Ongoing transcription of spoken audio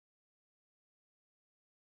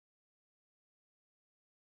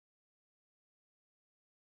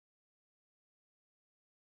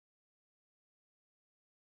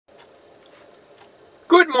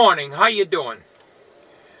Good morning. How you doing?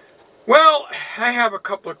 Well, I have a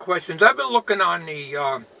couple of questions. I've been looking on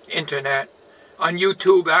the internet, on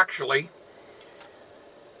YouTube actually,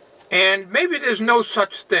 and maybe there's no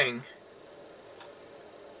such thing.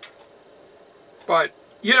 But,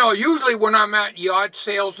 you know, usually when I'm at yard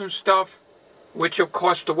sales and stuff, which of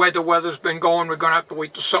course the weather's been going, we're going to have to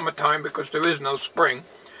wait till summertime because there is no spring.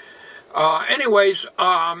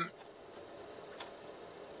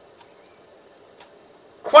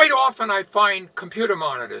 Quite often I find computer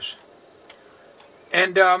monitors.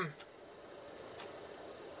 And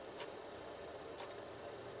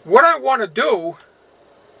what I want to do,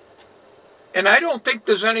 and I don't think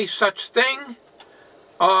there's any such thing,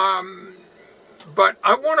 but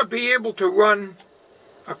I want to be able to run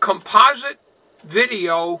a composite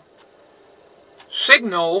video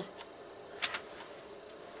signal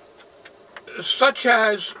such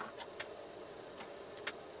as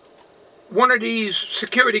one of these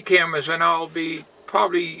security cameras, and I'll be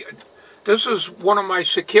probably, this is one of my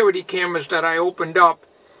security cameras that I opened up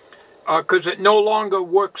because it no longer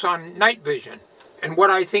works on night vision. And what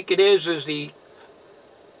I think it is the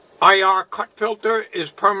IR cut filter is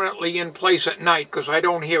permanently in place at night because I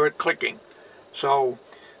don't hear it clicking. So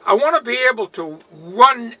I want to be able to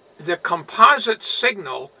run the composite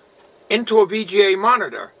signal into a VGA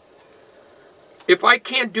monitor. If I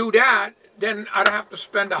can't do that, then I'd have to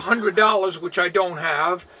spend $100, which I don't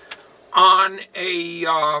have, on a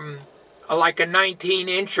like a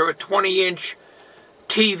 19-inch or a 20-inch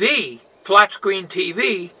TV, flat screen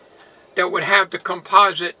TV, that would have the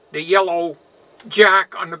composite, the yellow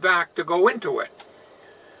jack on the back to go into it.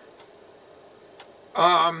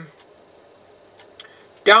 Down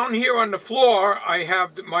here on the floor, I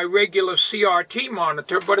have my regular CRT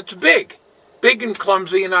monitor, but it's big and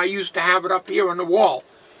clumsy, and I used to have it up here on the wall.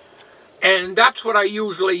 And that's what I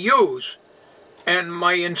usually use. And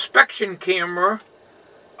my inspection camera,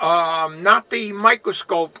 not the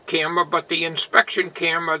microscope camera, but the inspection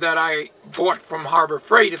camera that I bought from Harbor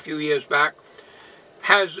Freight a few years back,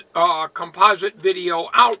 has composite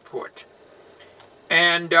video output.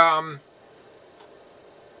 And I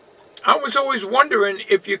was always wondering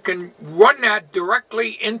if you can run that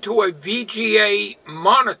directly into a VGA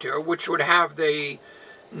monitor, which would have the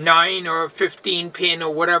 9 or 15 pin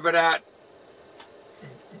or whatever that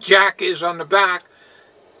jack is on the back.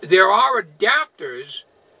 There are adapters,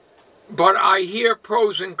 but I hear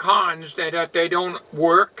pros and cons that they don't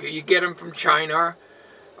work. You get them from China,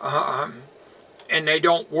 and they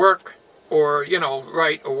don't work, or, you know,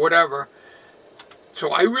 right, or whatever. So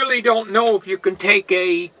I really don't know if you can take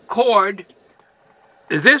a cord.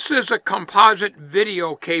 This is a composite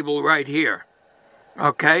video cable right here,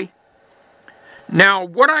 okay? Now,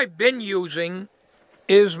 what I've been using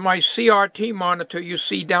is my CRT monitor you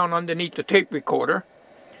see down underneath the tape recorder.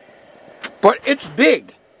 But it's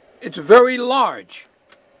big. It's very large.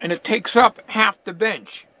 And it takes up half the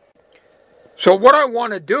bench. So what I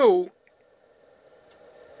want to do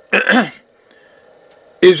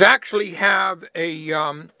is actually have a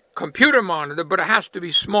computer monitor, but it has to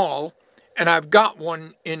be small. And I've got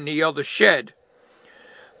one in the other shed.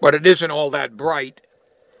 But it isn't all that bright.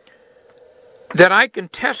 That I can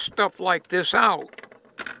test stuff like this out.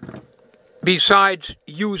 Besides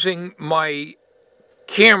using my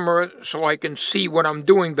camera so I can see what I'm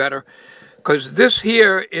doing better. Because this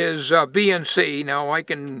here is BNC. Now I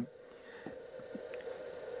can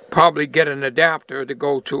probably get an adapter to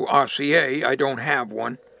go to RCA. I don't have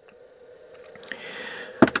one.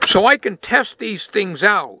 So I can test these things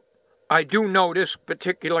out. I do know this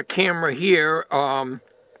particular camera here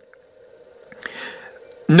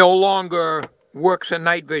no longer works in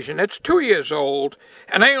night vision. It's 2 years old,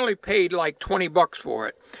 and I only paid like 20 bucks for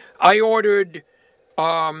it. I ordered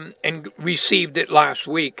and received it last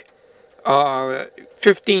week.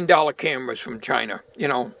 $15 cameras from China. You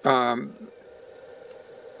know,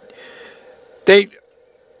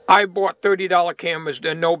 I bought $30 cameras.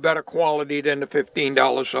 They're no better quality than the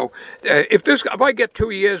 $15. So if I get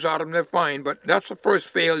 2 years out of them, they're fine. But that's the first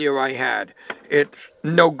failure I had. It's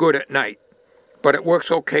no good at night, but it works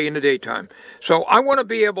okay in the daytime. So I want to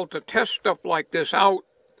be able to test stuff like this out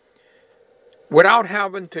without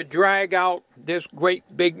having to drag out this great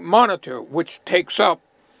big monitor, which takes up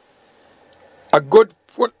a good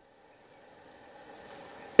foot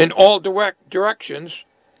in all directions,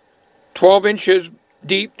 12 inches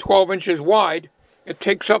deep, 12 inches wide. It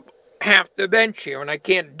takes up half the bench here, and I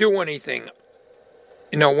can't do anything,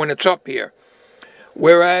 you know, when it's up here.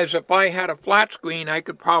 Whereas if I had a flat screen, I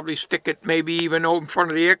could probably stick it maybe even in front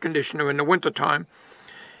of the air conditioner in the wintertime.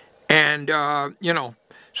 And, you know,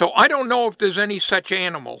 so I don't know if there's any such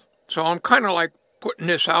animal. So I'm kind of like putting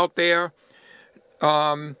this out there.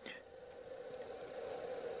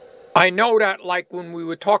 I know that, like when we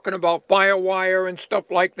were talking about FireWire and stuff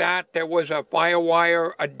like that, there was a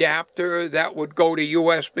FireWire adapter that would go to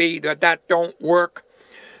USB, that don't work.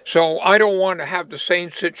 So I don't want to have the same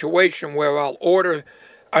situation where I'll order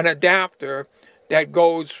an adapter that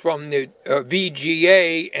goes from the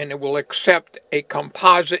VGA and it will accept a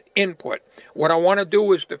composite input. What I want to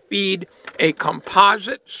do is to feed a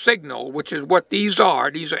composite signal, which is what these are.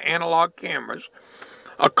 These are analog cameras.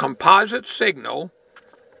 A composite signal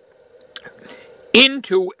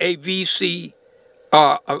into a VGA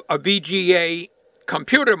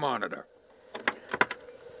computer monitor.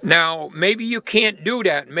 Now, maybe you can't do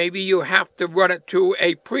that. Maybe you have to run it to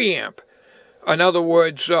a preamp. In other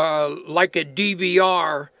words, like a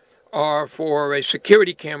DVR for a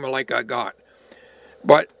security camera like I got.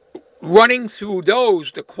 But running through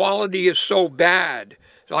those, the quality is so bad.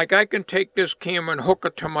 Like I can take this camera and hook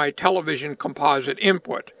it to my television composite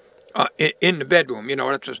input in the bedroom. You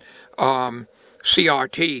know, that's a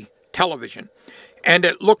CRT television. And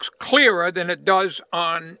it looks clearer than it does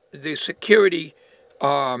on the security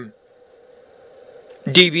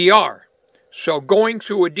DVR. So going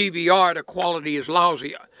through a DVR, the quality is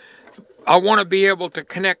lousy. I want to be able to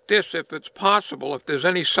connect this, if it's possible, if there's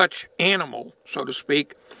any such animal, so to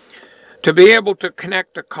speak, to be able to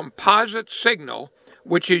connect a composite signal,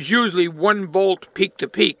 which is usually 1 volt peak to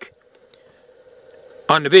peak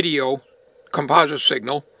on the video composite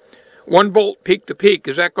signal. 1 volt peak to peak,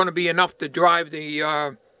 is that going to be enough to drive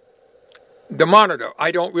the monitor?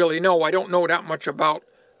 I don't really know. I don't know that much about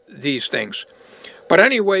these things. But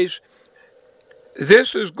anyways,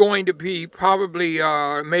 this is going to be probably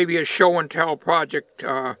maybe a show and tell project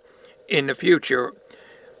in the future.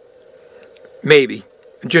 Maybe.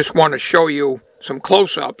 Just want to show you some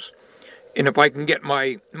close-ups. And if I can get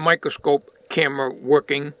my microscope camera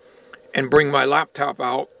working and bring my laptop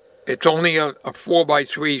out. It's only a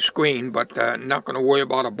 4x3 screen, but not going to worry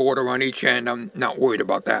about a border on each end. I'm not worried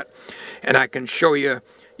about that. And I can show you,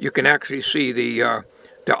 you can actually see the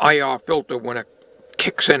IR filter when it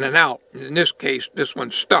kicks in and out. In this case, this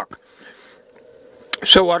one's stuck.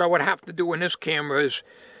 So what I would have to do in this camera is,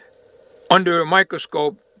 under a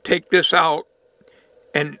microscope, take this out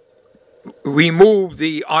and remove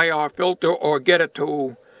the IR filter or get it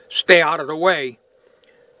to stay out of the way,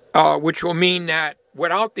 which will mean that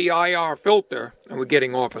without the IR filter, and we're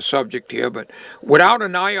getting off a subject here, but without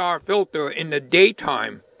an IR filter in the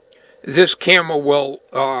daytime, this camera will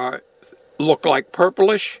look like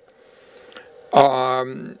purplish.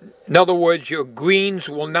 In other words, your greens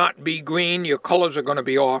will not be green, your colors are going to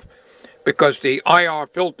be off because the IR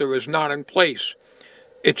filter is not in place.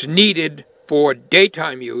 It's needed for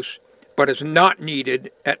daytime use, but it's not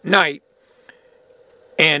needed at night,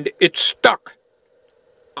 and it's stuck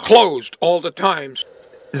closed all the time.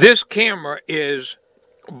 This camera is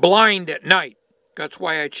blind at night. That's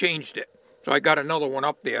why I changed it. So I got another one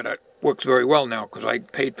up there that works very well now because I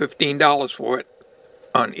paid $15 for it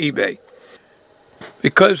on eBay.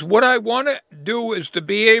 Because what I want to do is to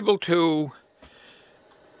be able to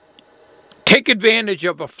take advantage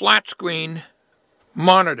of a flat screen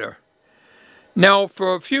monitor. Now,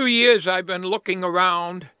 for a few years I've been looking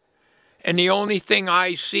around, and the only thing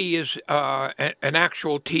I see is an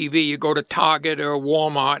actual TV. You go to Target or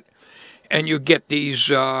Walmart, and you get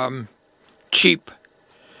these cheap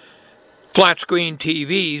flat-screen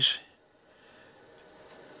TVs.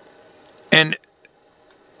 And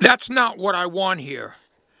that's not what I want here.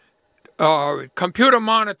 Computer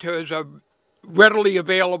monitors are readily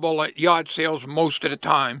available at yard sales most of the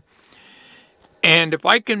time. And if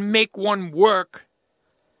I can make one work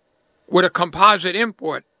with a composite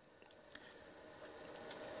input,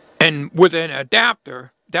 and with an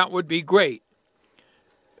adapter, that would be great.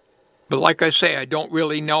 But like I say, I don't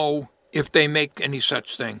really know if they make any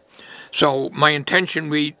such thing. So my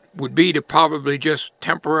intention would be to probably just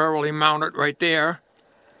temporarily mount it right there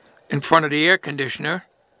in front of the air conditioner.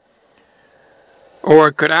 Or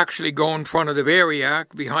it could actually go in front of the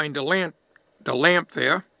variac behind the lamp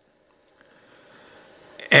there.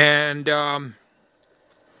 And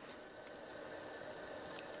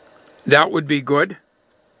that would be good.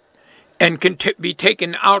 And can be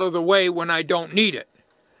taken out of the way when I don't need it.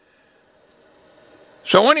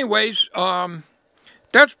 So anyways,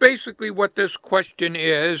 that's basically what this question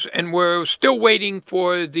is, and we're still waiting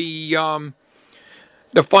for the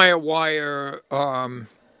FireWire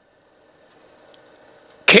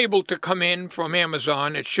cable to come in from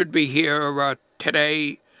Amazon. It should be here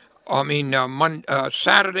today,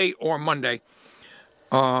 Saturday or Monday.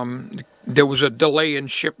 There was a delay in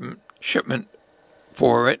shipment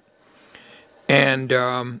for it. And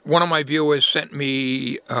one of my viewers sent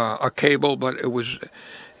me a cable, but it was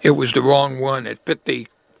the wrong one. It fit the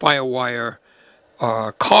FireWire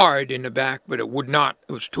card in the back, but it would not.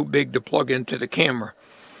 It was too big to plug into the camera.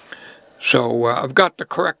 So I've got the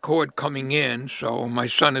correct cord coming in, so my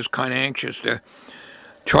son is kind of anxious to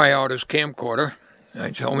try out his camcorder.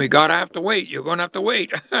 I told him, you gotta have to wait. You're gonna have to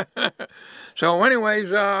wait. So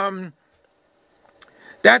anyways,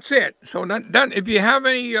 that's it. So that if you have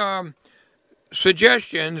any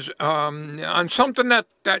suggestions on something that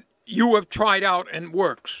you have tried out and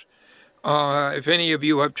works, if any of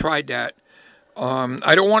you have tried that,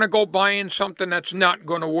 I don't want to go buying something that's not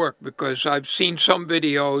going to work, because I've seen some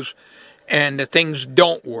videos and the things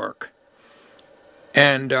don't work.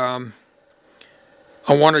 And I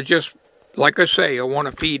want to just, like I say, I want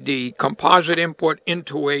to feed the composite input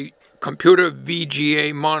into a computer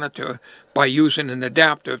VGA monitor by using an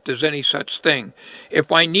adapter, if there's any such thing.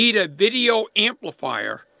 If I need a video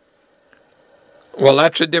amplifier, well,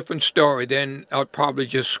 that's a different story. Then I'll probably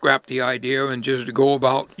just scrap the idea and just go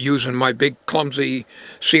about using my big clumsy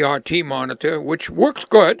CRT monitor, which works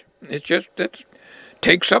good. It's just that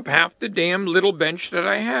takes up half the damn little bench that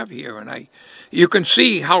I have here, and you can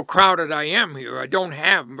see how crowded I am here. I don't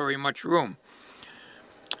have very much room.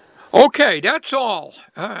 Okay, that's all.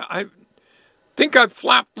 I think I've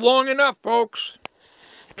flapped long enough, folks.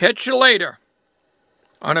 Catch you later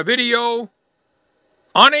on a video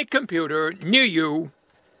on a computer near you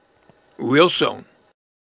real soon.